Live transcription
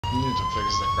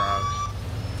fix the car.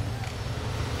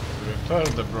 Repair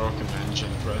the broken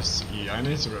engine, press E. I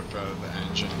need to repair the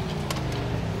engine.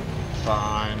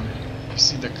 Fine. You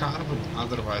see, the car would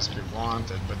otherwise be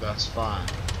wanted, but that's fine.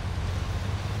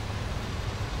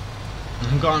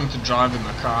 I'm going to drive in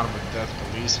a car with that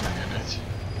policeman in it.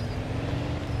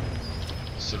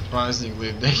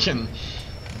 Surprisingly, they can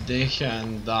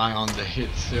die on the hit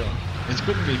too. It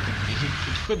could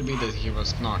be that he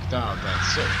was knocked out.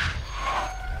 That's it.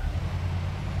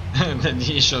 And then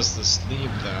he's just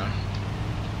asleep there.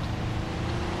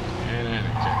 In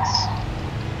any case,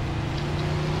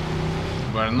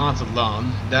 we're not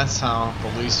alone. That's how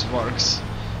police works.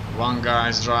 One guy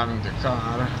is driving the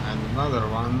car and another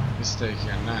one is taking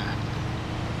a nap.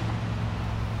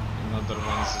 Another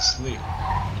one's asleep.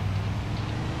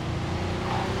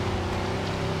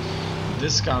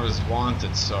 This car is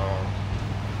wanted, so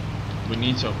we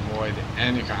need to avoid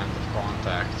any kind of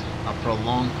contact, a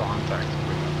prolonged contact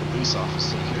with a police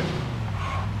officer here.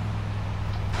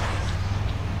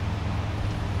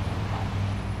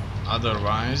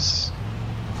 Otherwise,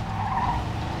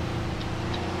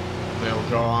 they'll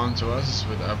go on to us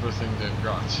with everything they've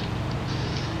got.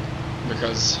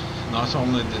 Because not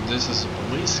only that this is a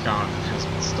police car that has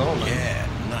been stolen, yeah,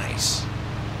 nice,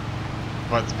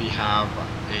 but we have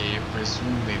a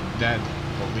presumably dead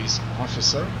police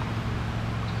officer,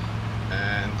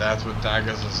 and that would tag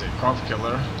us as a cop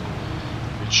killer,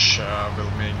 which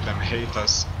will make them hate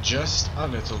us just a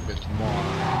little bit more.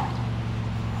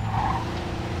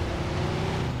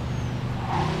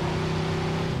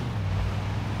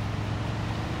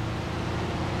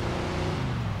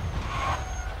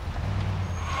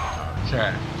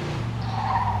 Okay.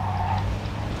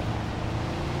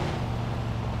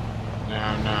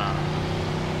 Now.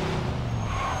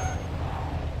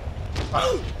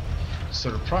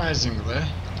 Surprisingly,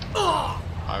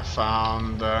 I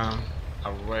found a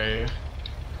way.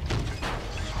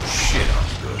 Shit, I'm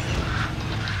good.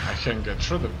 I can get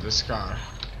rid of this car.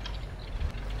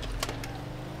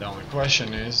 The only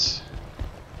question is,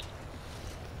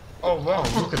 oh wow,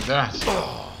 look at that.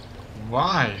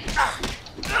 Why?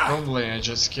 Probably I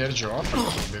just scared you off a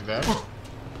little bit there.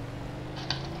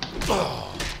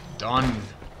 Done.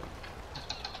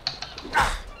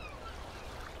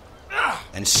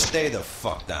 And stay the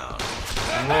fuck down.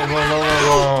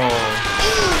 Whoa.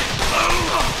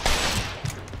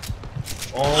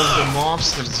 All the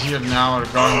mobsters here now are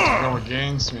going to go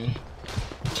against me.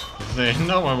 They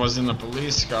know I was in a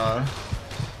police car,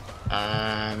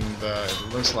 and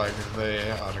it looks like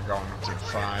they are going to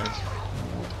fight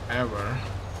ever.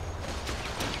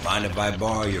 Mind if I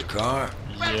borrow your car?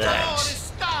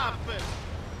 Yes.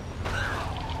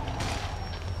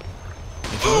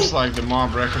 It looks like the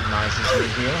mob recognizes me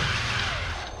here.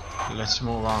 Let's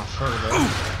move on further.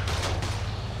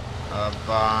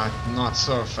 But not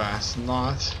so fast.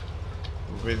 Not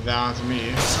without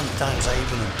me. Sometimes I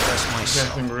even impress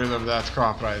myself. Getting rid of that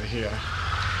cop right here.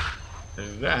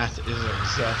 That is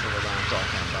exactly what I'm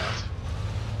talking about.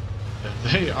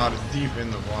 They are deep in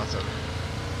the water.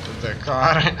 The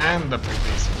car and the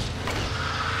policeman.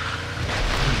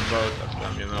 Both of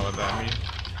them, you know what I mean.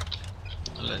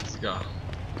 Let's go.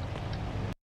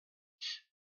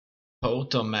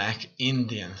 Potomac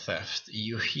Indian theft.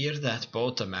 You hear that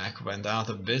Potomac went out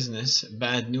of business?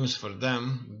 Bad news for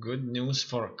them, good news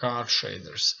for car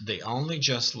traders. They only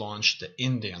just launched the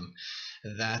Indian.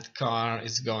 That car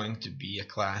is going to be a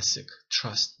classic,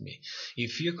 trust me.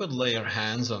 If you could lay your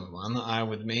hands on one, I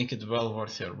would make it well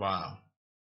worth your while.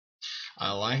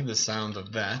 I like the sound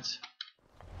of that.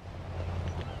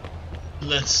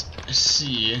 Let's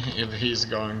see if he's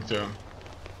going to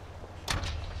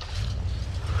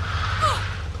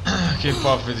keep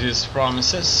up with his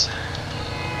promises.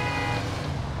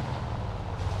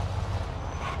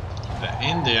 The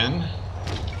Indian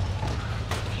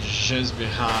just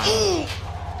behind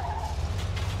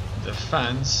the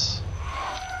fence.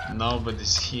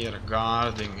 Nobody's here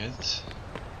guarding it.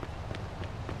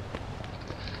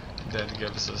 That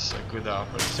gives us a good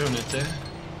opportunity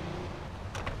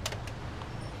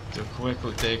to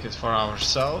quickly take it for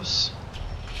ourselves.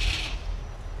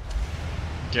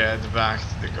 Get back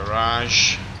to the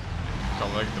garage,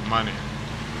 collect the money.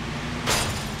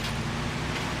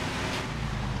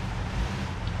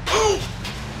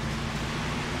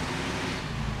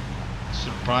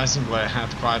 Surprisingly, I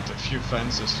had quite a few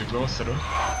fences to go through.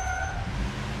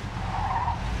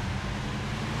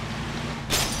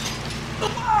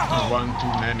 One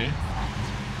too many.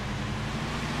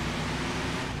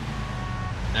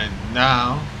 And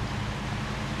now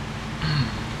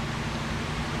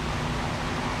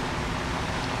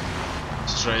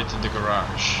straight to the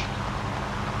garage.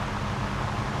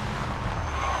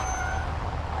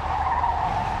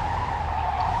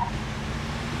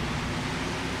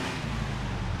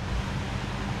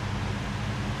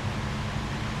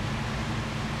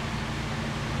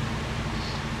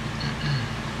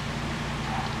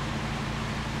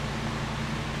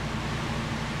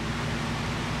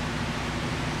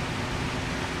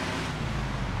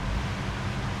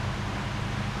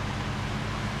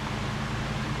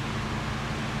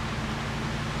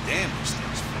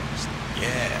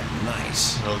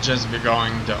 nice. We'll just be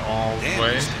going the old Damn,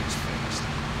 way. this thing's fast.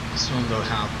 Soon we'll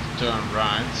have to turn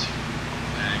right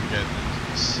and get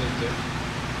into the city.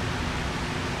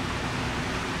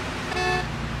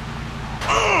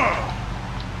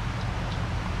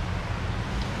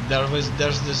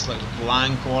 There's this like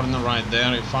blind corner right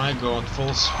there. If I go at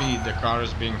full speed, the car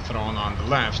is being thrown on the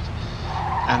left,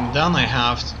 and then I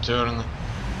have to turn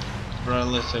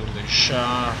relatively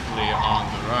sharply on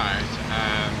the right,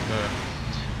 and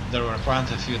there were quite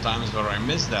a few times where I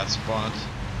missed that spot,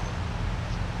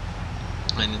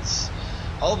 and it's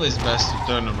always best to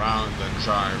turn around and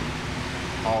drive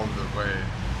all the way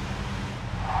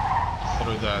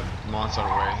through that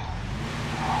motorway,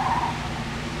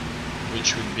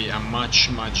 which would be a much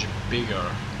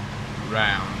bigger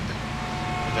round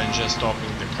than just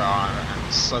stopping the car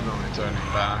and suddenly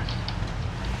turning back,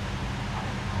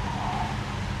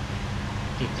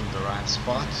 hitting the right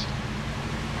spot.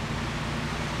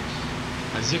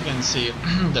 As you can see,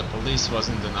 the police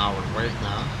wasn't in our wake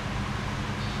now,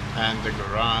 and the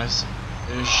garage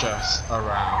is just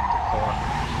around the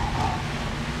corner.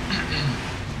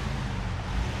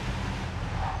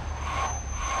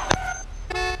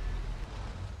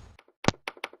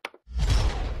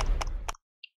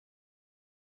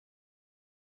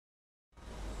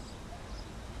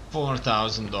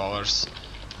 $4,000.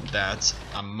 That's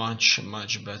a much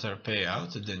better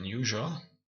payout than usual.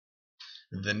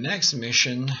 The next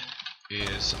mission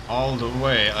is all the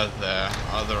way at the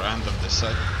other end of the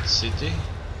city.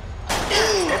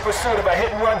 In pursuit of a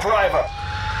hit-and-run driver.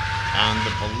 And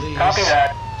the police Copy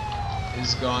that.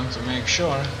 is going to make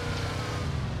sure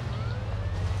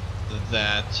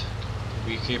that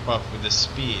we keep up with the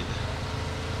speed.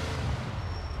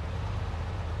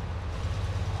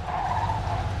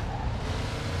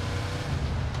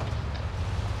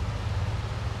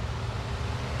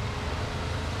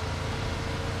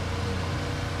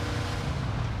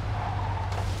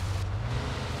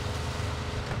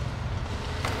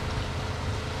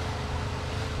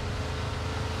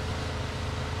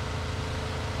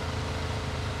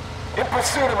 In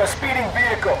pursuit of a speeding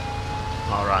vehicle.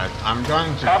 Alright, I'm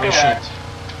going to Copy push that.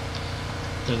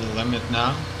 it to the limit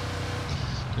now.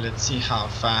 Let's see how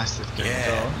fast it can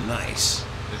Yeah, go. nice.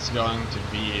 It's going to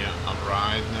be a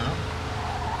ride now.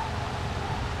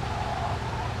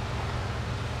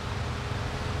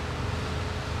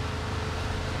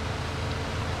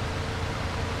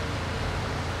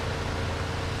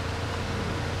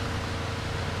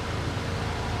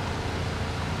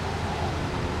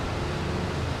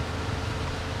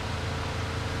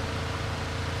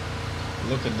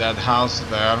 Look at that house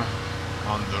there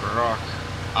on the rock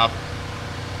up.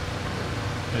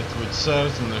 It would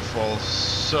certainly fall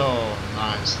so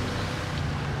nicely.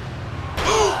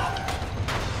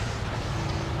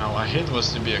 Well, a hit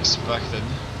was to be expected.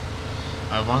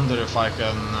 I wonder if I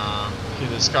can hit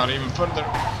this car even further.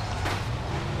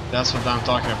 That's what I'm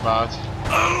talking about.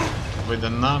 With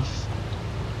enough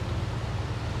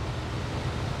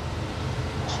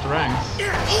strength,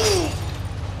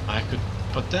 I could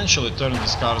potentially turn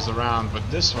these cars around, but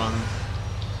this one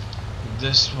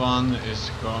is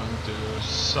going to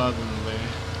suddenly...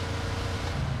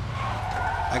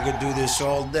 I could do this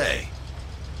all day.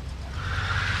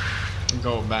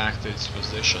 go back to its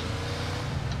position.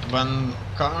 When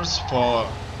cars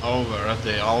fall over,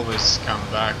 they always come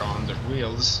back on their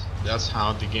wheels. That's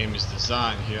how the game is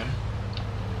designed here.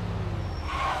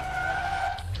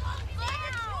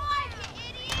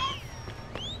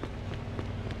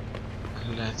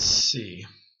 Let's see.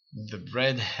 The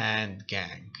Red Hand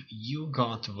Gang. You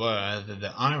got word that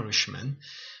the Irishmen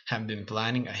have been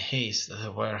planning a heist at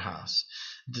the warehouse.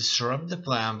 Disrupt the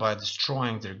plan by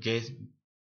destroying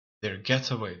their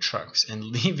getaway trucks and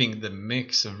leaving the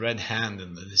mix of Red Hand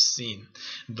in the scene.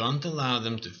 Don't allow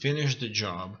them to finish the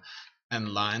job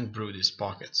and line Brody's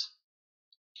pockets.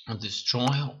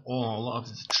 Destroy all of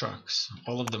the trucks,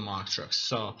 all of the marked trucks.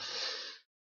 So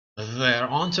they're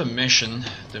onto a mission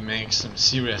to make some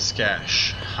serious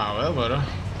cash. However,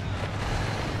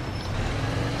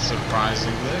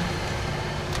 surprisingly,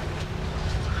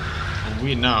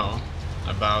 we know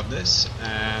about this,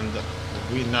 and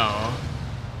we know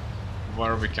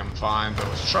where we can find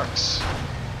those trucks.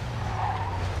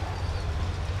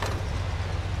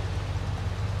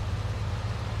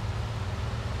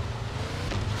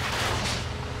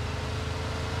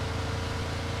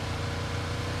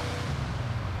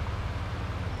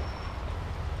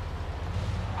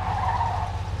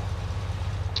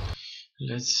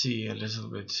 Let's see a little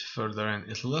bit further in.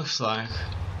 It looks like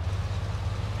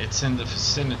it's in the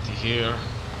vicinity here,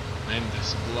 in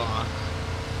this block.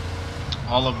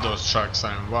 All of those trucks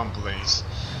are in one place.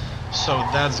 So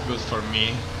that's good for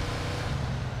me.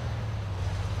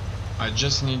 I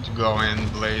just need to go in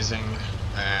blazing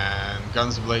and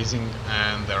guns blazing,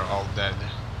 and they're all dead.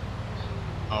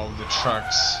 All the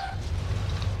trucks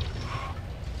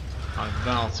are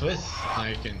dealt with.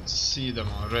 I can see them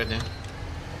already.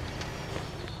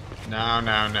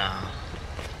 Now.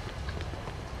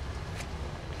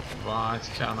 What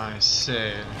can I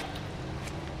say?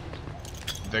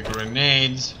 The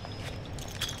grenades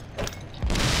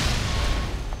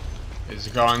is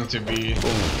going to be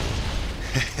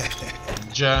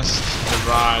just the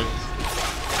right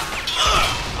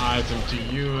item to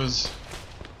use.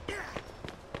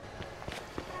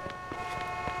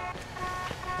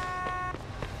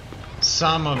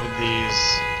 Some of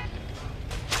these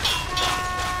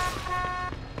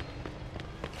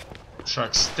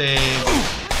trucks stayed.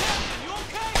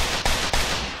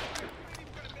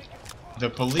 The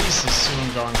police is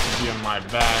soon going to be on my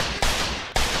back.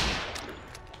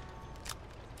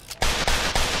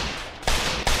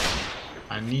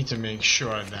 I need to make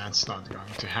sure that's not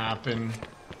going to happen.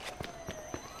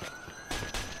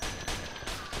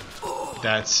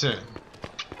 That's it.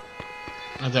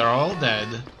 They're all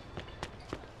dead.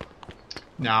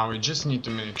 Now we just need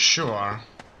to make sure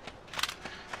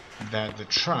that the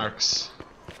trucks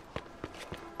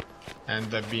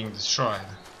end up being destroyed.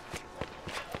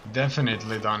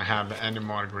 Definitely don't have any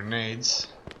more grenades,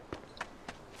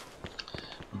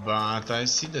 but I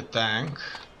see the tank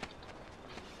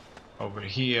over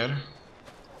here.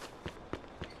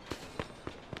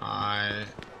 I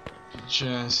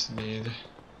just need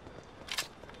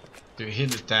to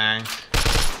hit the tank.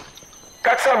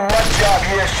 Got some nut job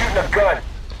here shooting a gun.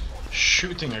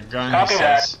 Shooting a gun, Copy he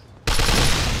says.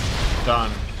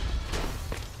 Done.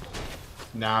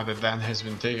 Now that that has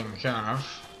been taken care of,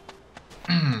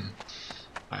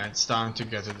 it's time to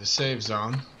get to the safe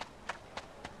zone.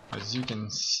 As you can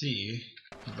see,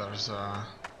 there's a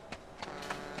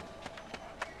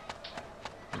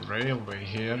railway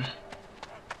here.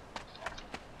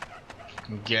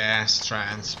 Gas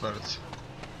transport.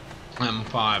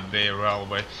 Empire Bay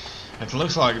Railway. It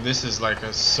looks like this is like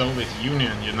a Soviet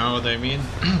Union, you know what I mean?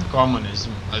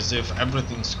 Communism, as if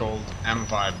everything's called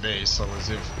Empire Bay, so as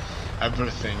if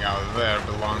everything out there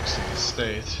belongs to the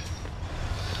state.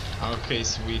 Okay,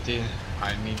 sweetie,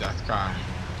 I need that car.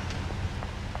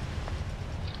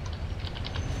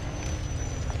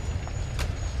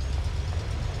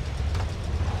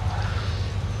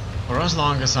 For as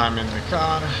long as I'm in the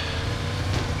car,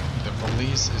 the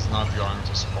police is not going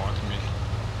to spot me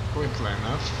quickly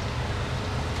enough.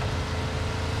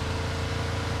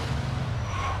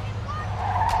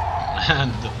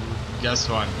 And guess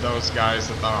what? Those guys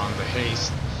that are on the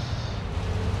haste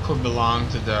who belong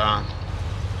to the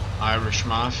Irish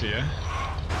Mafia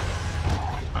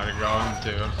are going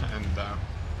to end up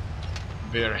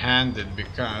barehanded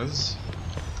because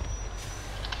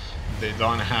they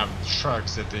don't have the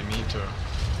trucks that they need to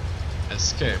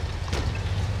escape.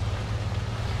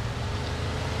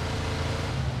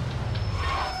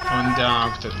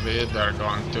 Undoubtedly, they're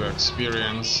going to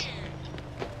experience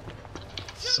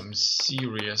some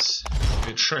serious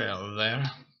betrayal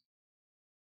there.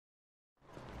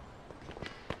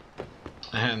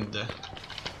 And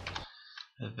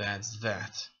that's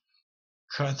that.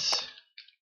 Cut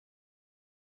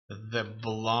the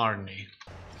Blarney.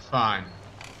 Fine.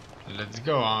 Let's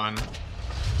go on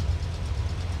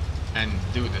and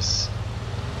do this.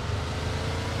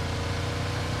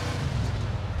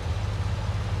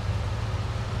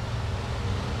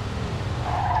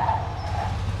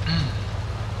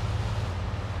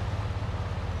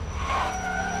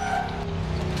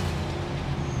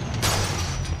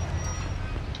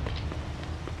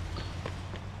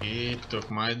 He took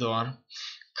my door.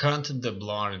 Cut the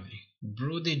Blarney.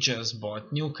 Brody just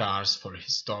bought new cars for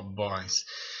his top boys.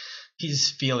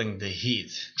 He's feeling the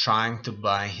heat, trying to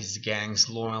buy his gang's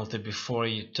loyalty before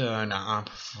you turn up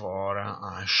for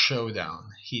a showdown.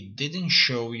 He didn't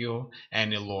show you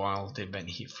any loyalty when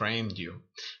he framed you.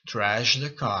 Trash the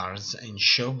cars and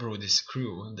show Brody's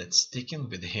crew that sticking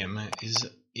with him is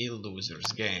a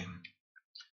loser's game.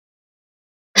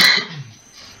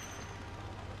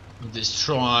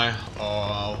 Destroy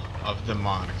all of the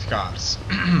marked cars.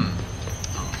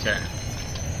 Okay.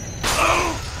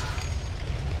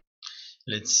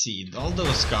 Let's see, all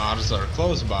those cars are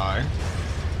close by,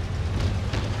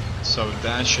 so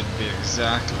that should be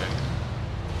exactly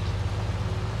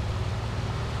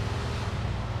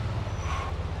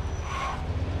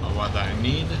what I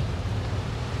need.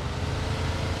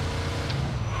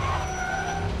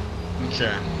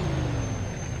 Okay.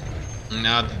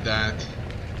 Now that that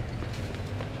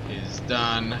is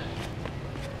done,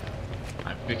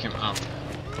 pick him up.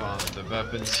 Well, the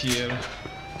weapons here.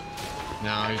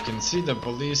 Now you can see the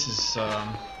police is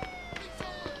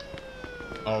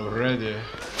already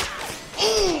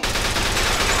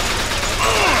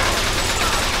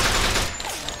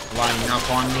lining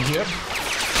up on me here.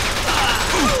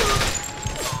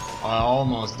 I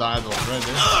almost died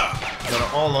already.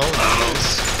 They're all over the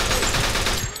place.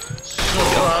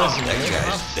 Surprisingly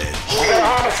enough, We got a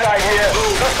homicide here.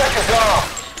 Suspect is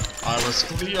armed. I was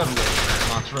clearly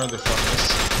not ready for this.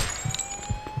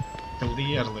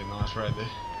 Clearly not ready.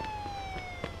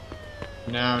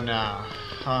 Now,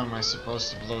 how am I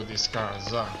supposed to blow these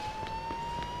cars up?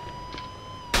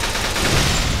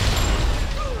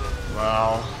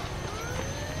 Well,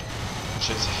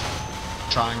 just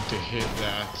trying to hit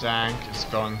that tank is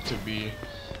going to be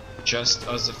just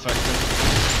as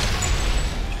effective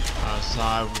as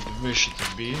I would wish it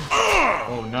to be.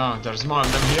 Oh no, there's more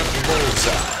of them here.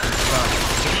 Bullseye. In fact,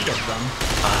 3 of them.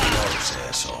 Adios,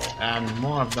 asshole. And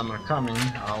more of them are coming.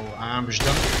 I'll ambush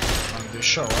them when they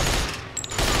show up.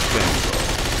 Bingo.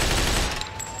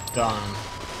 Done.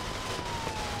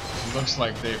 Looks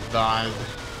like they've died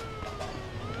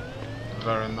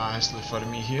very nicely for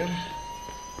me here.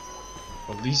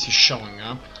 Police is showing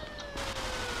up.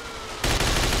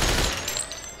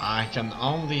 I can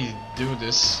only do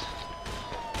this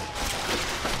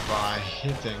by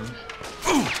hitting.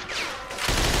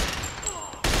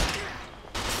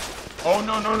 Oh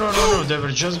no, they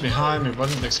were just behind me,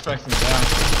 wasn't expecting that.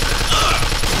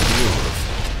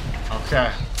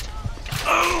 Okay.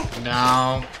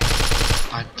 Now,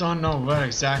 I don't know where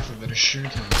exactly they're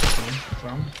shooting me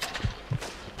from.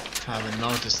 Haven't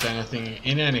noticed anything.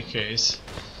 In any case,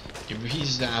 if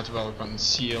he's that well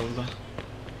concealed,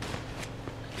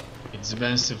 it's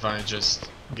best if I just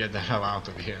get the hell out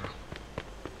of here.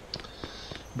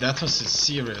 That was a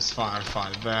serious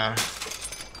firefight there.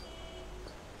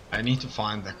 I need to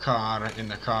find the car. In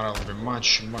the car I'll be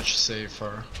much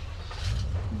safer.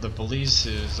 The police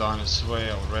is on its way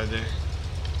already.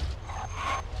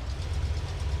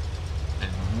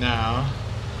 And now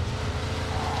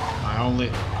I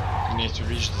only need to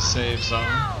reach the safe zone.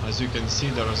 As you can see,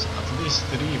 there's at least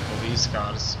 3 police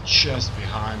cars just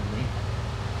behind me.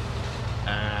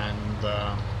 And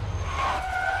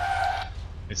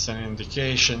it's an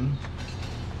indication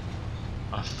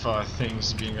of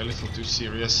things being a little too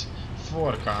serious.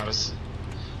 4 cars.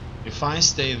 If I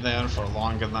stay there for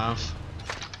long enough,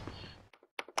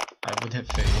 I would have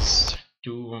faced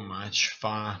too much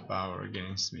firepower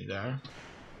against me there.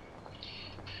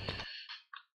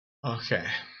 Okay.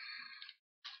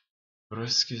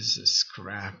 Bruski's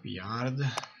scrap yard.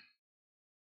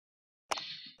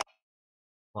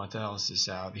 What else is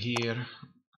out here?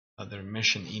 Other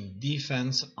mission in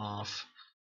defense of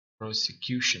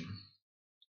prosecution.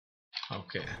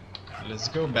 Okay, let's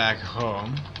go back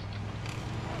home.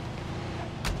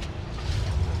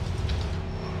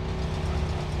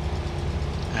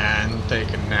 And take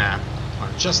a nap. Or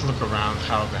just look around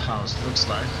how the house looks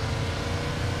like.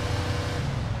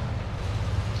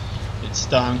 It's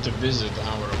time to visit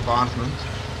our apartment.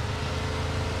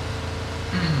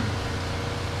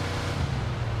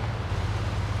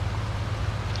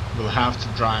 We'll have to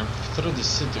drive through the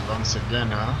city once again,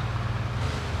 huh?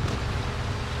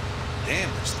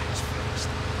 Damn, this thing's fixed.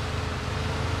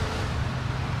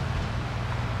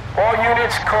 All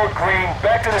units, code green,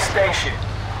 back to the station.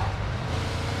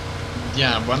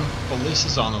 Yeah, when police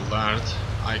is on alert,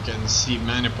 I can see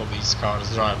many police cars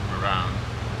driving around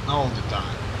all the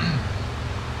time.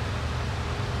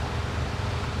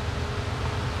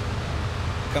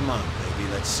 Come on, baby,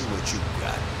 let's see what you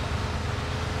got.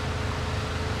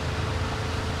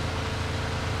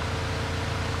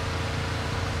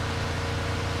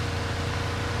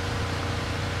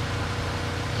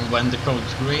 When the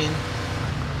code's green,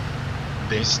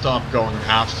 they stop going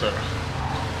after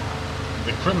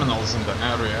the criminals in the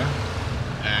area,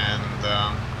 and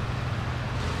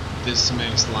this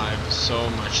makes life so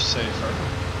much safer.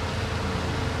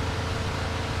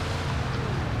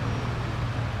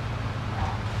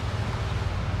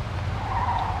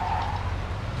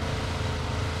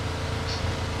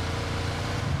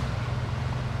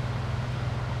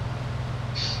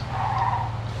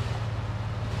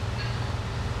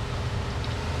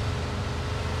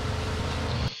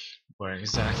 Where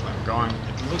exactly I'm going?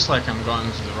 It looks like I'm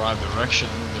going to the right direction.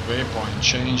 The waypoint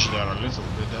changed there a little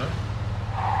bit there.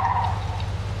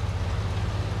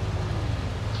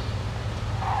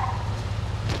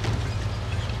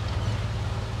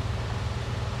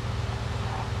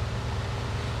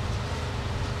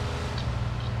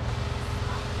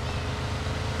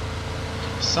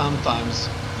 Sometimes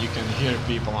You can hear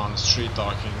people on the street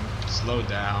talking, slow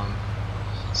down.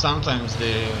 Sometimes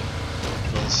they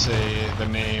will say the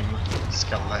name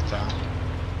Scaletta.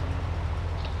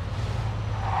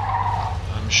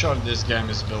 I'm sure this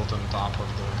game is built on top of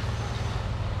the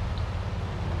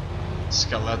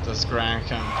Scaletta's grand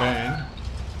campaign.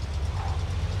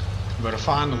 We're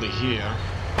finally here.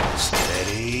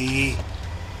 Steady.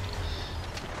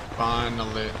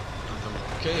 Finally at the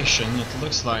location. It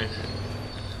looks like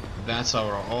that's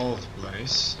our old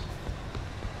place.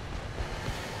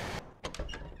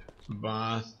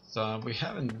 But we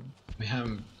haven't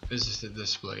visited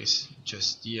this place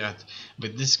just yet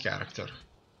with this character.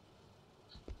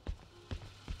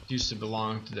 It used to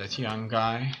belong to that young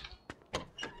guy.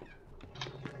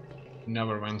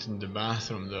 Never went in the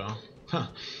bathroom though. Huh.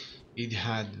 It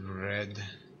had red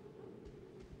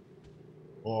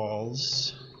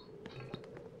walls.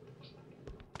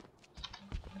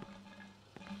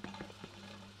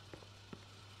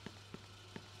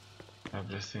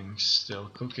 Everything's still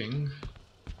cooking.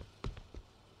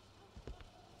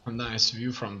 A nice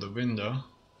view from the window.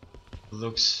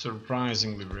 Looks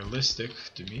surprisingly realistic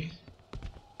to me.